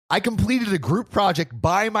I completed a group project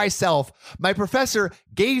by myself. My professor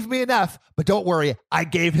gave me an F, but don't worry, I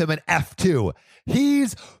gave him an F too.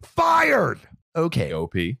 He's fired. Okay,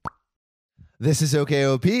 OP. this is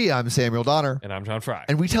OKOP. I'm Samuel Donner. And I'm John Fry.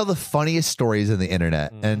 And we tell the funniest stories on the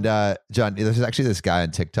internet. Mhm. And John, there's actually this guy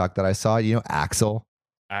on TikTok that I saw. You know, Axel.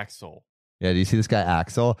 Axel. Yeah, do you see this guy,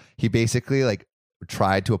 Axel? He basically like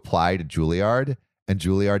tried to apply to Juilliard, and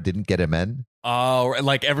Juilliard didn't get him in. Oh,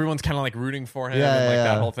 like everyone's kind of like rooting for him Yeah, and like yeah.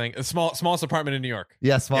 that whole thing. A smallest apartment in New York.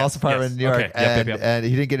 Yeah, smallest Yes, apartment yes. in New York. Okay. Yep, and, yep. and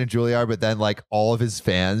he didn't get in Juilliard, but then like all of his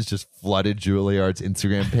fans just flooded Juilliard's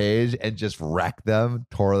Instagram page and just wrecked them,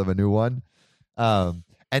 tore them a new one. And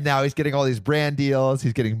now he's getting all these brand deals.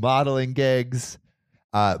 He's getting modeling gigs,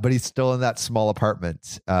 but he's still in that small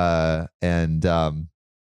apartment. And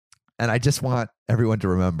I just want everyone to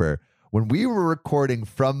remember when we were recording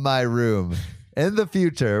from my room in the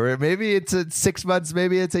future, where maybe it's 6 months,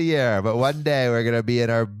 maybe it's a year, but one day we're going to be in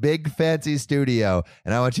our big fancy studio.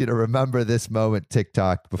 And I want you to remember this moment,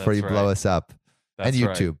 TikTok, before That's you blow right. us up, That's and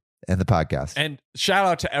right. YouTube and the podcast. And shout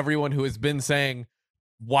out to everyone who has been saying,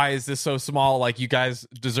 why is this so small? Like, you guys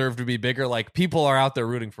deserve to be bigger. Like, people are out there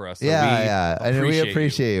rooting for us. So yeah. And we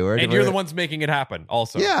appreciate you. And you're the ones making it happen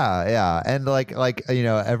also. Yeah. And like, you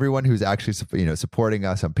know, everyone who's actually, supporting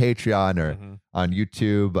us on Patreon or Mhm. on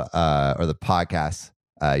YouTube or the podcast,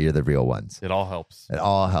 you're the real ones. It all helps. It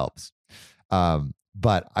all helps.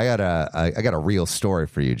 But I got a real story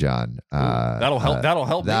for you, John. That'll help. That'll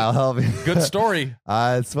help. That'll help me. Good story.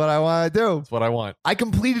 It's what I want to do. That's what I want. I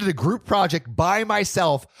completed a group project by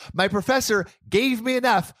myself. My professor gave me an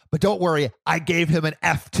F, but don't worry, I gave him an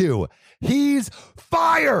F too. He's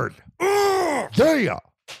fired. Yeah.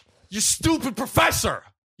 You stupid professor.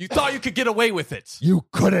 You thought you could get away with it. You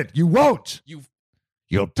couldn't. You won't. You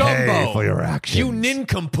You'll Dumbo. pay for your actions. You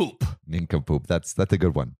nincompoop. Nincompoop. That's a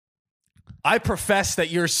good one. I profess that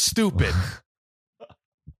you're stupid.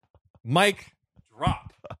 Mike,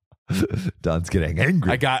 drop. Don's getting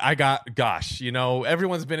angry. I got, gosh, you know,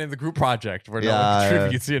 everyone's been in the group project where no one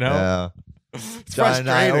contributes, you know? Yeah. It's John and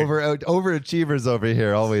I, frustrating. overachievers over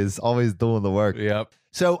here, always doing the work. Yep.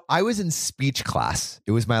 So I was in speech class.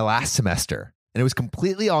 It was my last semester, and it was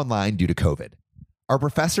completely online due to COVID. Our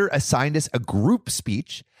professor assigned us a group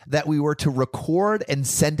speech that we were to record and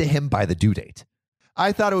send to him by the due date.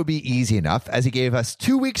 I thought it would be easy enough, as he gave us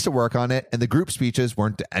 2 weeks to work on it, and the group speeches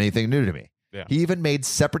weren't anything new to me. Yeah. He even made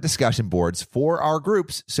separate discussion boards for our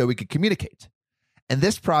groups so we could communicate. And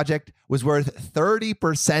this project was worth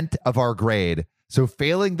 30% of our grade. So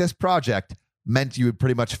failing this project meant you would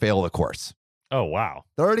pretty much fail the course. Oh, wow.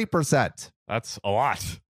 30%. That's a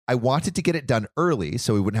lot. I wanted to get it done early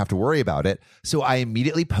so we wouldn't have to worry about it. So I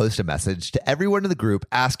immediately posted a message to everyone in the group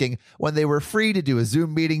asking when they were free to do a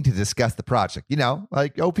Zoom meeting to discuss the project. You know,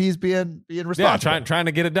 like OP's being responsible. Yeah, trying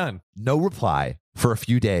to get it done. No reply for a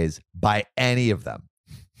few days by any of them.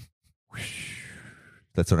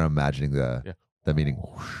 That's what I'm imagining the meeting.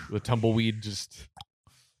 The tumbleweed just...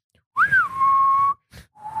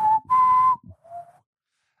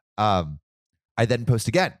 I then post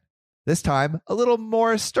again. This time, a little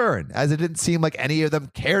more stern, as it didn't seem like any of them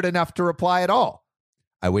cared enough to reply at all.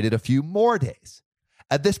 I waited a few more days.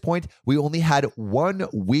 At this point, we only had 1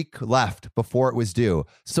 week left before it was due,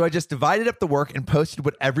 so I just divided up the work and posted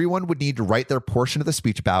what everyone would need to write their portion of the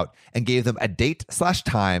speech about and gave them a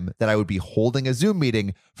date/time that I would be holding a Zoom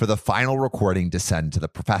meeting for the final recording to send to the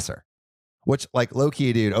professor. Which, like,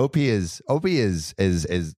 low-key, dude, OP is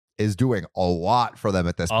doing a lot for them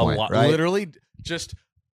at this point, right? Literally just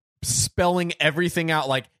spelling everything out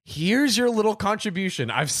like, here's your little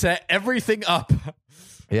contribution. I've set everything up.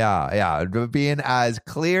 Yeah. Being as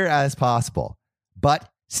clear as possible. But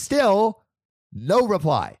still, no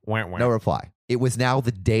reply. No reply. It was now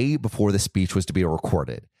the day before the speech was to be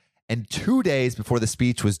recorded, and 2 days before the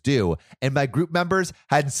speech was due, and my group members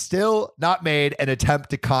had still not made an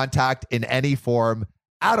attempt to contact in any form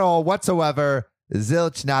at all whatsoever.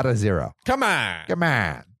 Zilch, nada, zero. Come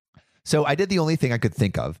on. So I did the only thing I could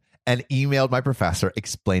think of and emailed my professor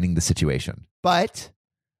explaining the situation. But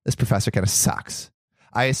this professor kind of sucks.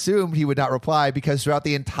 I assumed he would not reply because throughout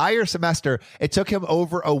the entire semester, it took him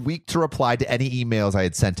over a week to reply to any emails I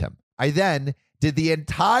had sent him. I then did the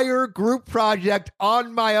entire group project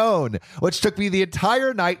on my own, which took me the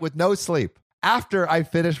entire night with no sleep. After I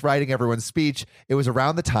finished writing everyone's speech, it was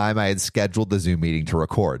around the time I had scheduled the Zoom meeting to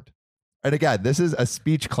record. And again, this is a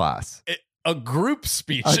speech class. A group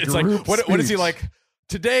speech. A It's group like, what is he speech. like?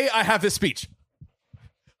 Today I have this speech.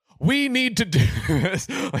 We need to do this.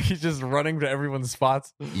 Like, he's just running to everyone's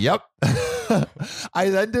spots. Yep. I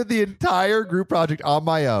then did the entire group project on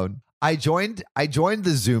my own. I joined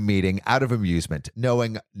the Zoom meeting out of amusement,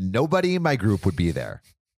 knowing nobody in my group would be there.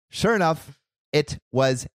 Sure enough, it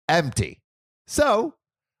was empty. So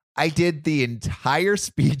I did the entire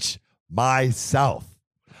speech myself.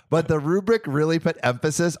 But the rubric really put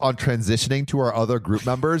emphasis on transitioning to our other group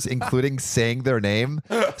members, including saying their name.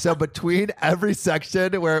 So between every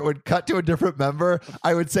section where it would cut to a different member,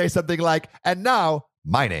 I would say something like, and now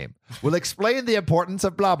my name will explain the importance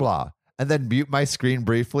of blah, blah, and then mute my screen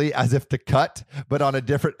briefly as if to cut, but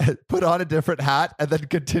put on a different hat and then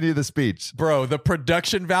continue the speech. Bro, the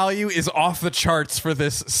production value is off the charts for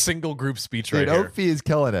this single group speech right here. Ophi is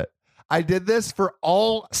killing it. I did this for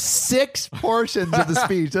all 6 portions of the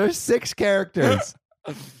speech. There's 6 characters.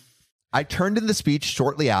 I turned in the speech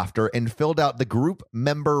shortly after and filled out the group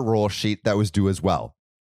member role sheet that was due as well.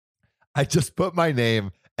 I just put my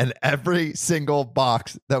name in every single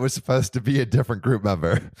box that was supposed to be a different group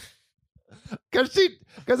member.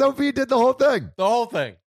 Because Ophi did the whole thing. The whole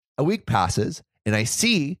thing. A week passes, and I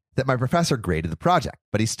see that my professor graded the project,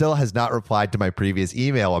 but he still has not replied to my previous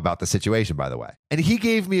email about the situation, by the way. And he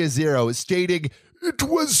gave me a 0, stating, it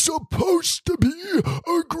was supposed to be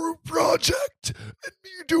a group project, and me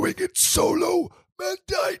doing it solo meant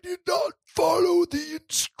I did not follow the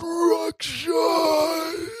instructions.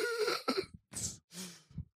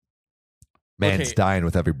 Man's Okay. dying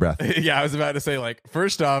with every breath. Yeah, I was about to say, like,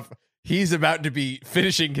 first off, he's about to be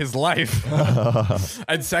finishing his life.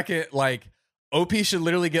 And second, like, OP should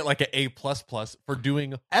literally get like an A++ for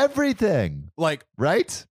doing, Everything, like,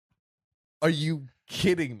 right? are you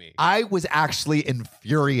kidding me? I was actually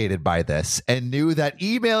infuriated by this and knew that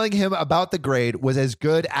emailing him about the grade was as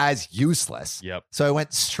good as useless. Yep. So I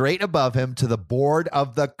went straight above him to the board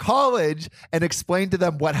of the college and explained to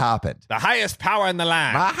them what happened. The highest power in the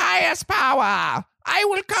land. My highest power. I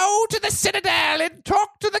will go to the Citadel and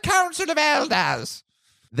talk to the Council of Elders.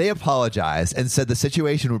 They apologized and said the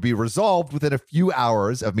situation would be resolved within a few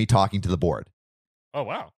hours of me talking to the board. Oh,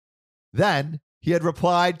 wow. Then he had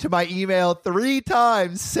replied to my email 3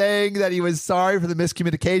 times saying that he was sorry for the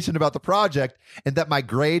miscommunication about the project and that my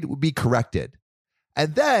grade would be corrected.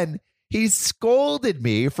 And then he scolded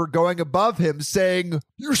me for going above him, saying,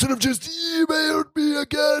 you should have just emailed me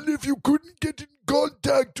again if you couldn't get in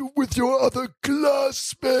contact with your other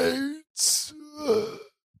classmates.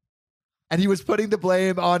 And he was putting the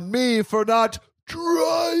blame on me for not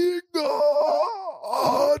trying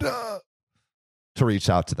harder to reach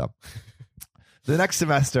out to them. The next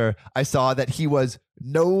semester, I saw that he was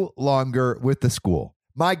no longer with the school.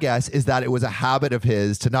 My guess is that it was a habit of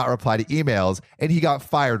his to not reply to emails, and he got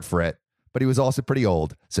fired for it. But he was also pretty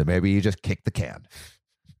old, so maybe he just kicked the can.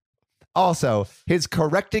 Also, his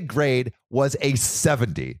corrected grade was a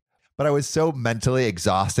 70, but I was so mentally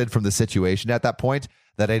exhausted from the situation at that point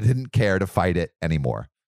that I didn't care to fight it anymore.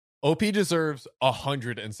 OP deserves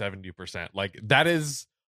 170%. Like, that is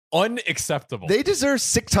unacceptable. They deserve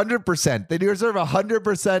 600%. They deserve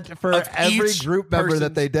 100% for Of every each group member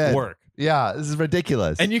that they person's did. work. Yeah, this is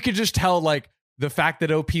ridiculous. And you could just tell, like, the fact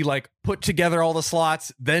that OP, like, put together all the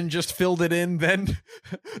slots, then just filled it in, then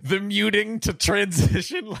the muting to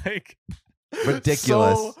transition, like,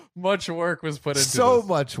 ridiculous. So much work was put into so this.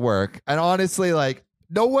 much work. And honestly, like,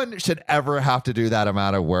 no one should ever have to do that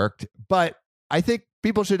amount of work. But I think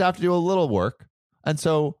people should have to do a little work. And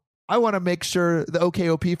so I want to make sure the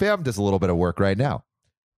OKOP fam does a little bit of work right now.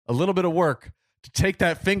 A little bit of work to take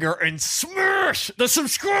that finger and smash the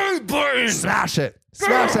subscribe button. Smash it.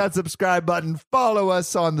 Smash that subscribe button. Follow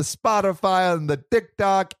us on the Spotify and the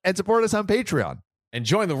TikTok and support us on Patreon. And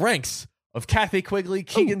join the ranks of Kathy Quigley,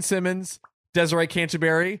 Keegan Simmons, Desiree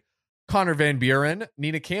Canterbury, Connor Van Buren,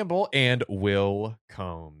 Nina Campbell, and Will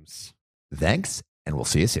Combs. Thanks, and we'll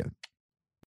see you soon.